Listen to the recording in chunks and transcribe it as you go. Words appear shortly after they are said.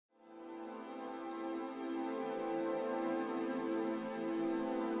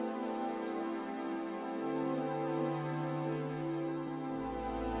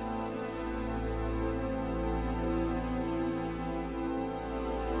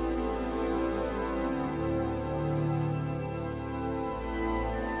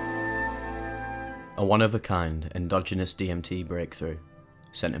A one-of-a-kind endogenous DMT breakthrough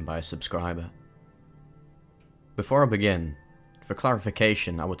sent in by a subscriber. Before I begin, for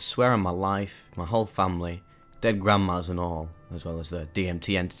clarification, I would swear on my life, my whole family, dead grandmas and all, as well as the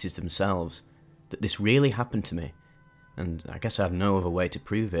DMT entities themselves, that this really happened to me, and I guess I have no other way to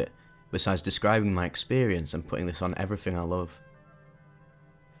prove it besides describing my experience and putting this on everything I love.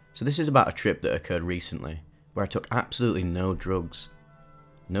 So this is about a trip that occurred recently, where I took absolutely no drugs.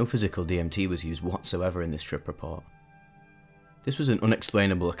 No physical DMT was used whatsoever in this trip report. This was an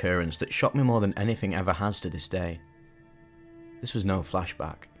unexplainable occurrence that shocked me more than anything ever has to this day. This was no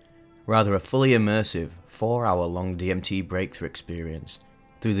flashback, rather a fully immersive, 4-hour-long DMT breakthrough experience,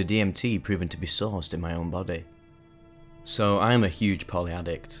 through the DMT proven to be sourced in my own body. So I am a huge poly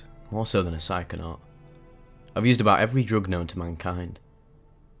addict, more so than a psychonaut. I've used about every drug known to mankind.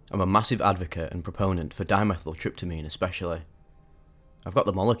 I'm a massive advocate and proponent for dimethyltryptamine especially. I've got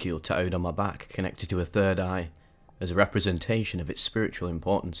the molecule tattooed on my back, connected to a third eye, as a representation of its spiritual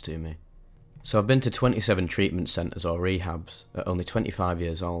importance to me. So I've been to 27 treatment centres or rehabs at only 25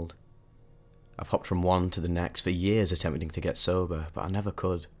 years old. I've hopped from one to the next for years attempting to get sober, but I never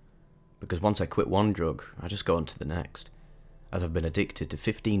could, because once I quit one drug, I just go on to the next, as I've been addicted to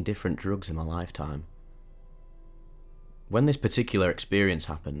 15 different drugs in my lifetime. When this particular experience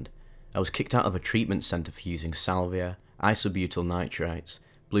happened, I was kicked out of a treatment centre for using salvia, isobutyl nitrites,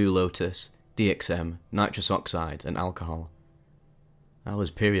 blue lotus, DXM, nitrous oxide and alcohol. I was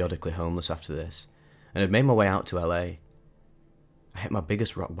periodically homeless after this, and had made my way out to LA. I hit my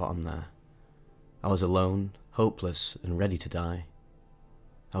biggest rock bottom there. I was alone, hopeless and ready to die.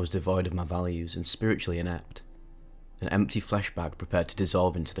 I was devoid of my values and spiritually inept, an empty flesh bag prepared to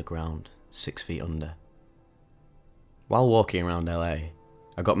dissolve into the ground, 6 feet under. While walking around LA,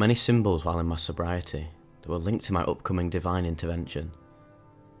 I got many symbols while in my sobriety that were linked to my upcoming divine intervention.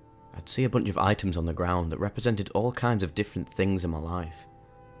 I'd see a bunch of items on the ground that represented all kinds of different things in my life.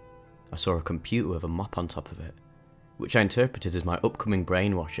 I saw a computer with a mop on top of it, which I interpreted as my upcoming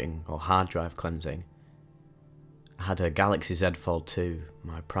brainwashing or hard drive cleansing. I had a Galaxy Z Fold 2,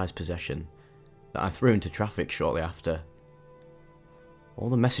 my prized possession, that I threw into traffic shortly after. All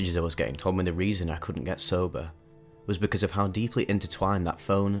the messages I was getting told me the reason I couldn't get sober was because of how deeply intertwined that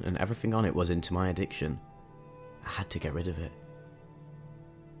phone and everything on it was into my addiction. I had to get rid of it.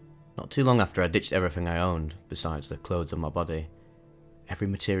 Not too long after I ditched everything I owned, besides the clothes on my body, every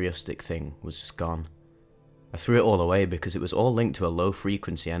materialistic thing was just gone. I threw it all away because it was all linked to a low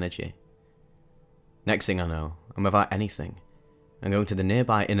frequency energy. Next thing I know, I'm without anything. I'm going to the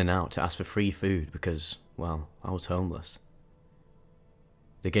nearby In-N-Out to ask for free food because, well, I was homeless.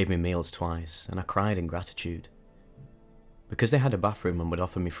 They gave me meals twice, and I cried in gratitude. Because they had a bathroom and would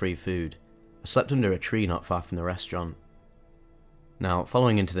offer me free food, I slept under a tree not far from the restaurant. Now,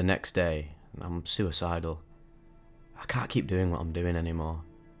 following into the next day, I'm suicidal. I can't keep doing what I'm doing anymore.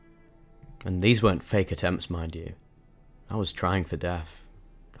 And these weren't fake attempts, mind you. I was trying for death.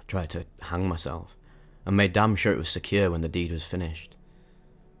 I tried to hang myself, and made damn sure it was secure when the deed was finished.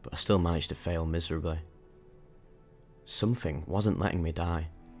 But I still managed to fail miserably. Something wasn't letting me die.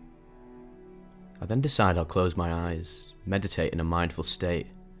 I then decide I'll close my eyes, meditate in a mindful state,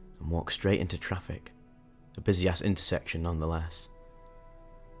 and walk straight into traffic, a busy-ass intersection nonetheless.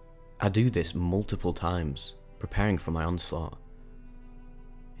 I do this multiple times, preparing for my onslaught.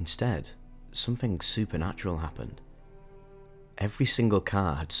 Instead, something supernatural happened. Every single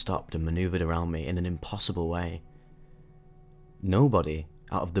car had stopped and manoeuvred around me in an impossible way. Nobody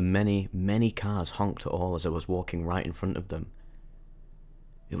out of the many, many cars honked at all as I was walking right in front of them.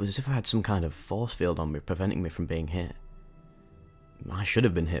 It was as if I had some kind of force field on me preventing me from being hit. I should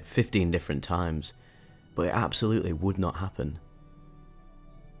have been hit 15 different times, but it absolutely would not happen.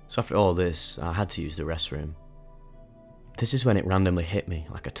 So after all this, I had to use the restroom. This is when it randomly hit me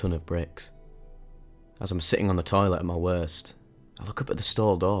like a ton of bricks. As I'm sitting on the toilet at my worst, I look up at the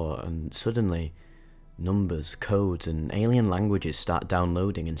stall door and suddenly, numbers, codes and alien languages start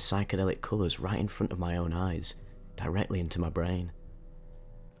downloading in psychedelic colours right in front of my own eyes, directly into my brain.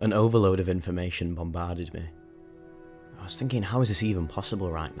 An overload of information bombarded me. I was thinking, how is this even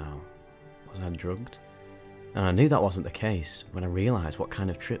possible right now? Was I drugged? And I knew that wasn't the case when I realised what kind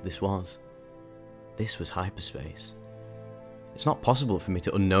of trip this was. This was hyperspace. It's not possible for me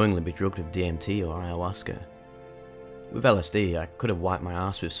to unknowingly be drugged with DMT or ayahuasca. With LSD, I could have wiped my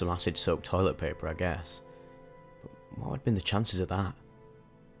ass with some acid-soaked toilet paper, I guess. But what would have been the chances of that?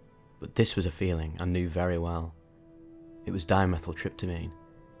 But this was a feeling I knew very well. It was dimethyltryptamine.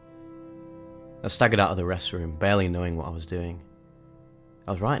 I staggered out of the restroom, barely knowing what I was doing.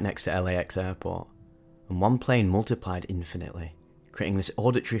 I was right next to LAX airport, and one plane multiplied infinitely, creating this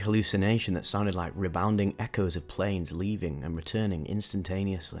auditory hallucination that sounded like rebounding echoes of planes leaving and returning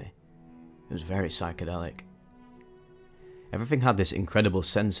instantaneously. It was very psychedelic. Everything had this incredible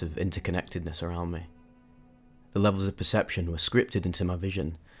sense of interconnectedness around me. The levels of perception were scripted into my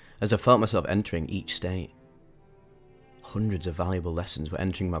vision as I felt myself entering each state. Hundreds of valuable lessons were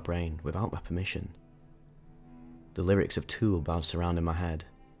entering my brain without my permission. The lyrics of Tool bounced around in my head.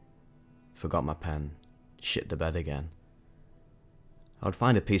 Forgot my pen, shit the bed again. I would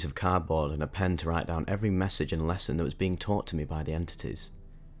find a piece of cardboard and a pen to write down every message and lesson that was being taught to me by the entities.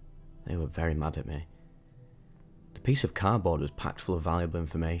 They were very mad at me. The piece of cardboard was packed full of valuable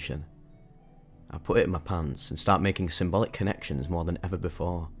information. I put it in my pants and started making symbolic connections more than ever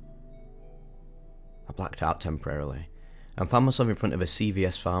before. I blacked out temporarily and found myself in front of a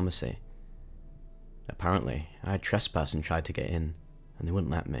CVS pharmacy. Apparently, I had trespassed and tried to get in, and they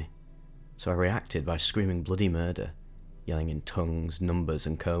wouldn't let me. So I reacted by screaming bloody murder, yelling in tongues, numbers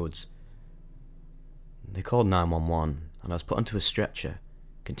and codes. They called 911 and I was put onto a stretcher,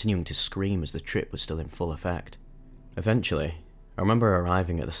 continuing to scream as the trip was still in full effect. Eventually, I remember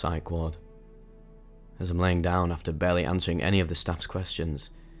arriving at the psych ward. As I'm laying down after barely answering any of the staff's questions,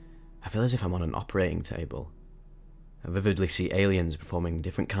 I feel as if I'm on an operating table. I vividly see aliens performing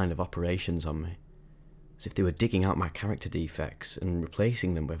different kind of operations on me, as if they were digging out my character defects and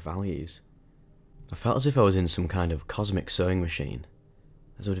replacing them with values. I felt as if I was in some kind of cosmic sewing machine,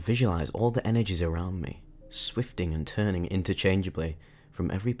 as I would visualize all the energies around me, swifting and turning interchangeably from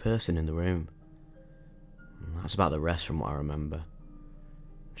every person in the room. That's about the rest from what I remember.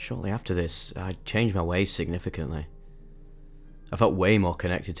 Shortly after this, I changed my ways significantly. I felt way more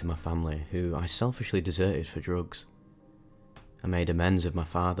connected to my family, who I selfishly deserted for drugs. I made amends with my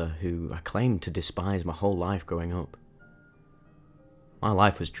father, who I claimed to despise my whole life growing up. My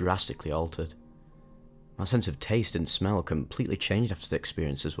life was drastically altered. My sense of taste and smell completely changed after the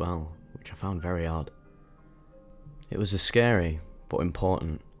experience as well, which I found very odd. It was a scary, but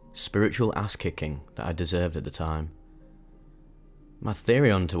important, spiritual ass-kicking that I deserved at the time. My theory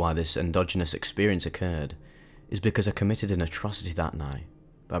on to why this endogenous experience occurred is because I committed an atrocity that night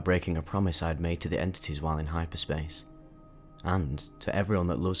by breaking a promise I had made to the entities while in hyperspace, and to everyone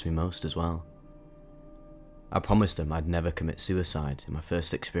that loves me most as well. I promised them I'd never commit suicide in my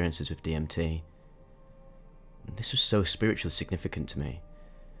first experiences with DMT. This was so spiritually significant to me.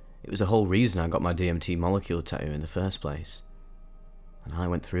 It was the whole reason I got my DMT molecule tattoo in the first place, and I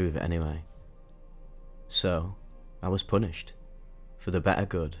went through with it anyway. So, I was punished, for the better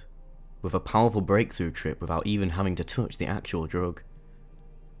good, with a powerful breakthrough trip without even having to touch the actual drug.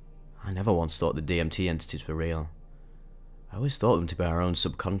 I never once thought the DMT entities were real. I always thought them to be our own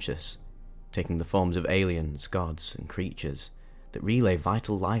subconscious, taking the forms of aliens, gods, and creatures that relay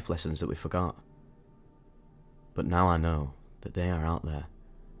vital life lessons that we forgot. But now I know that they are out there.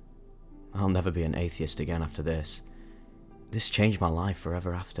 I'll never be an atheist again after this. This changed my life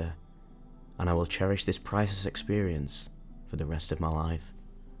forever after, and I will cherish this priceless experience for the rest of my life.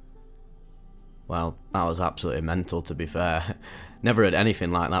 Well, that was absolutely mental, to be fair. Never heard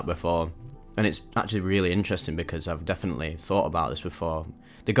anything like that before. And it's actually really interesting because I've definitely thought about this before.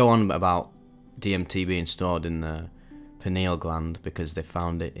 They go on about DMT being stored in the pineal gland because they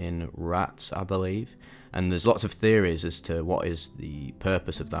found it in rats, I believe. And there's lots of theories as to what is the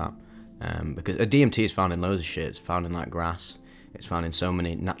purpose of that. Because a DMT is found in loads of shit. It's found in like grass. It's found in so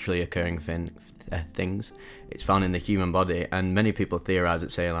many naturally occurring things. It's found in the human body, and many people theorize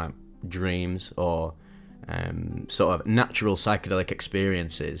it, say like dreams or sort of natural psychedelic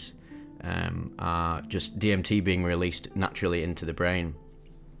experiences are just DMT being released naturally into the brain,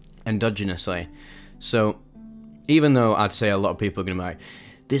 endogenously. So even though I'd say a lot of people are going to be like,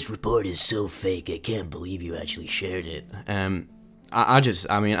 this report is so fake, I can't believe you actually shared it. I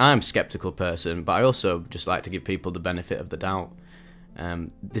mean, I'm a skeptical person, but I also just like to give people the benefit of the doubt.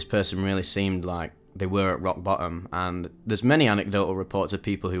 This person really seemed like they were at rock bottom, and there's many anecdotal reports of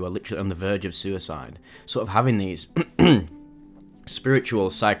people who are literally on the verge of suicide, sort of having these spiritual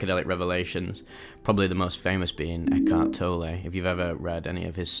psychedelic revelations, probably the most famous being Eckhart Tolle. If you've ever read any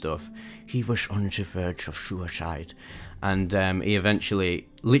of his stuff, he was on the verge of suicide, and he eventually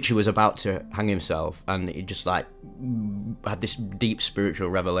literally was about to hang himself, and he just like had this deep spiritual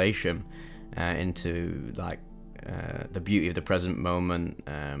revelation into like the beauty of the present moment,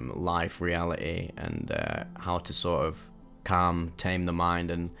 life, reality, and how to sort of tame the mind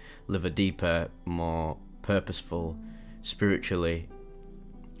and live a deeper, more purposeful, spiritually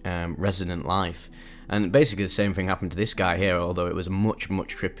resonant life. And basically the same thing happened to this guy here, although it was much,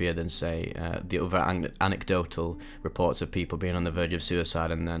 much trippier than, say, the other anecdotal reports of people being on the verge of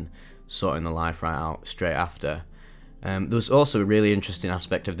suicide and then sorting the life right out straight after. There was also a really interesting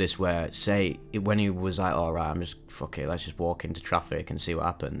aspect of this where, say, when he was like, alright, I'm just, fuck it, let's just walk into traffic and see what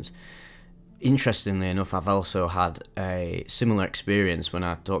happens. Interestingly enough, I've also had a similar experience when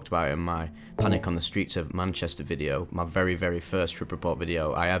I talked about it in my Panic on the Streets of Manchester video, my very, very first trip report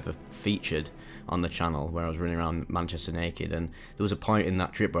video I ever featured on the channel, where I was running around Manchester naked. And there was a point in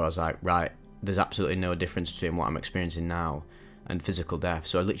that trip where I was like, right, there's absolutely no difference between what I'm experiencing now and physical death.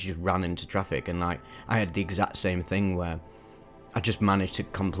 So I literally just ran into traffic, and like I had the exact same thing where I just managed to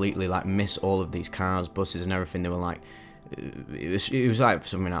completely like miss all of these cars, buses and everything. They were like, it was like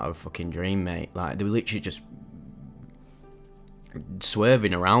something out of a fucking dream, mate. Like they were literally just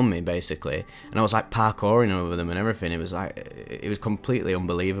swerving around me basically, and I was like parkouring over them and everything. It was like, it was completely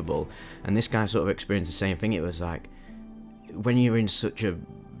unbelievable. And this guy sort of experienced the same thing. It was like, when you're in such a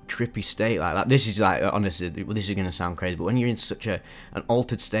trippy state like that, this is like, honestly, this is gonna sound crazy, but when you're in such an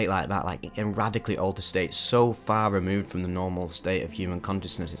altered state like that, like a radically altered state, so far removed from the normal state of human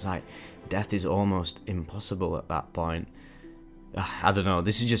consciousness, it's like death is almost impossible at that point. I don't know,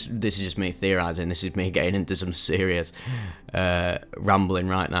 this is just me theorizing, this is me getting into some serious rambling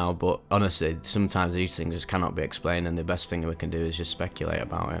right now, but honestly, sometimes these things just cannot be explained, and the best thing we can do is just speculate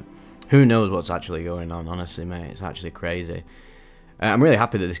about it. Who knows what's actually going on, honestly, mate, it's actually crazy. I'm really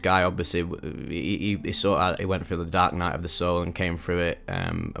happy that this guy, obviously, he went through the dark night of the soul and came through it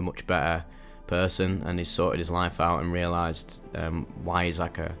a much better person, and he sorted his life out and realised why he's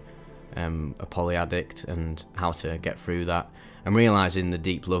like a poly addict and how to get through that, and realising the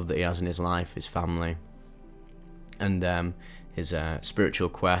deep love that he has in his life, his family, and his spiritual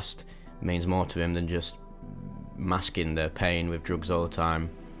quest means more to him than just masking the pain with drugs all the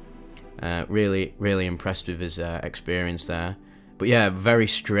time. Really, really impressed with his experience there. But yeah, very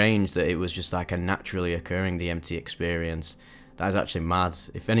strange that it was just like a naturally occurring DMT experience. That is actually mad.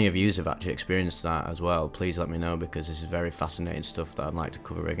 If any of you have actually experienced that as well, please let me know, because this is very fascinating stuff that I'd like to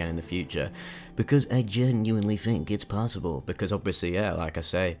cover again in the future, because I genuinely think it's possible. Because obviously, yeah, like I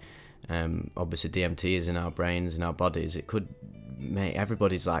say, obviously DMT is in our brains, in our bodies. It could make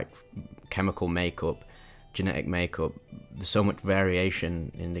everybody's like chemical makeup, genetic makeup. There's so much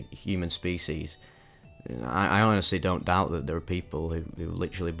variation in the human species. I honestly don't doubt that there are people who are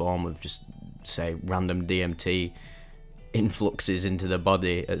literally born with just, say, random DMT influxes into their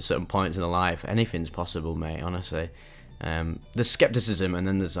body at certain points in their life. Anything's possible, mate, honestly. There's skepticism, and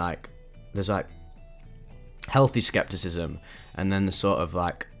then there's like healthy skepticism, and then the sort of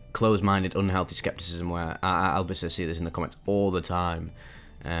like closed-minded, unhealthy skepticism, where I obviously see this in the comments all the time.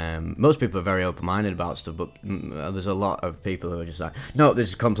 Most people are very open-minded about stuff, but there's a lot of people who are just like, no, this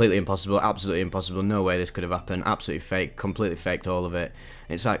is completely impossible, absolutely impossible, no way this could have happened, absolutely fake, completely faked all of it.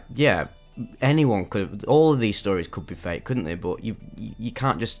 It's like, yeah, anyone could have, all of these stories could be fake, couldn't they? But you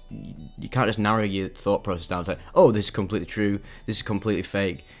can't just narrow your thought process down to, oh, this is completely true, this is completely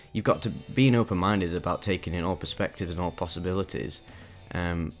fake. You've got to be open-minded about taking in all perspectives and all possibilities.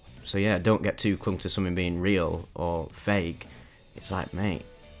 So yeah, don't get too clung to something being real or fake. It's like, mate,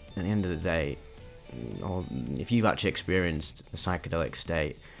 at the end of the day, if you've actually experienced a psychedelic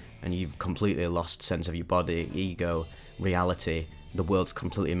state and you've completely lost sense of your body, ego, reality, the world's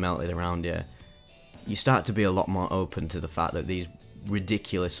completely melted around you, you start to be a lot more open to the fact that these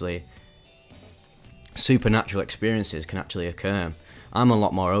ridiculously supernatural experiences can actually occur. I'm a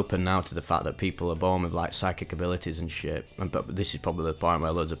lot more open now to the fact that people are born with like psychic abilities and shit. But this is probably the point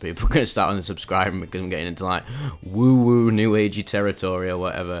where loads of people are going to start unsubscribing because I'm getting into like woo-woo, new agey territory or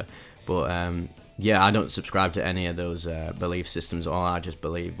whatever. But yeah, I don't subscribe to any of those belief systems. All I just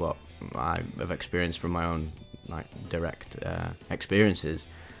believe what I have experienced from my own like direct experiences,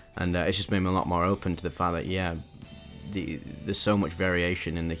 and it's just made me a lot more open to the fact that yeah, there's so much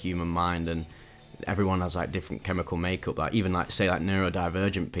variation in the human mind, and everyone has like different chemical makeup. Like even like say like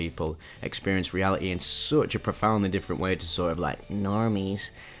neurodivergent people experience reality in such a profoundly different way to sort of like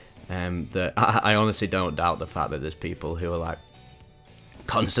normies, that I honestly don't doubt the fact that there's people who are like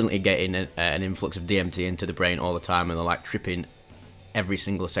constantly getting an influx of DMT into the brain all the time, and they're like tripping every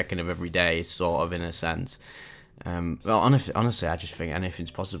single second of every day, sort of, in a sense. Well, honestly, I just think anything's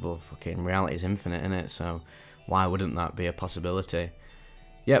possible. Fucking reality is infinite, innit? So why wouldn't that be a possibility?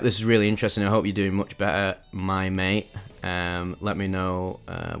 Yep, this is really interesting. I hope you're doing much better, my mate. Let me know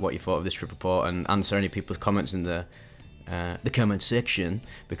what you thought of this trip report, and answer any people's comments in the comment section,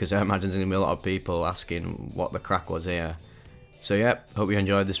 because I imagine there's going to be a lot of people asking what the crack was here. So yep, hope you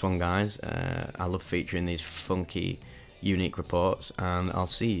enjoyed this one, guys. I love featuring these funky, unique reports, and I'll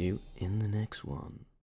see you in the next one.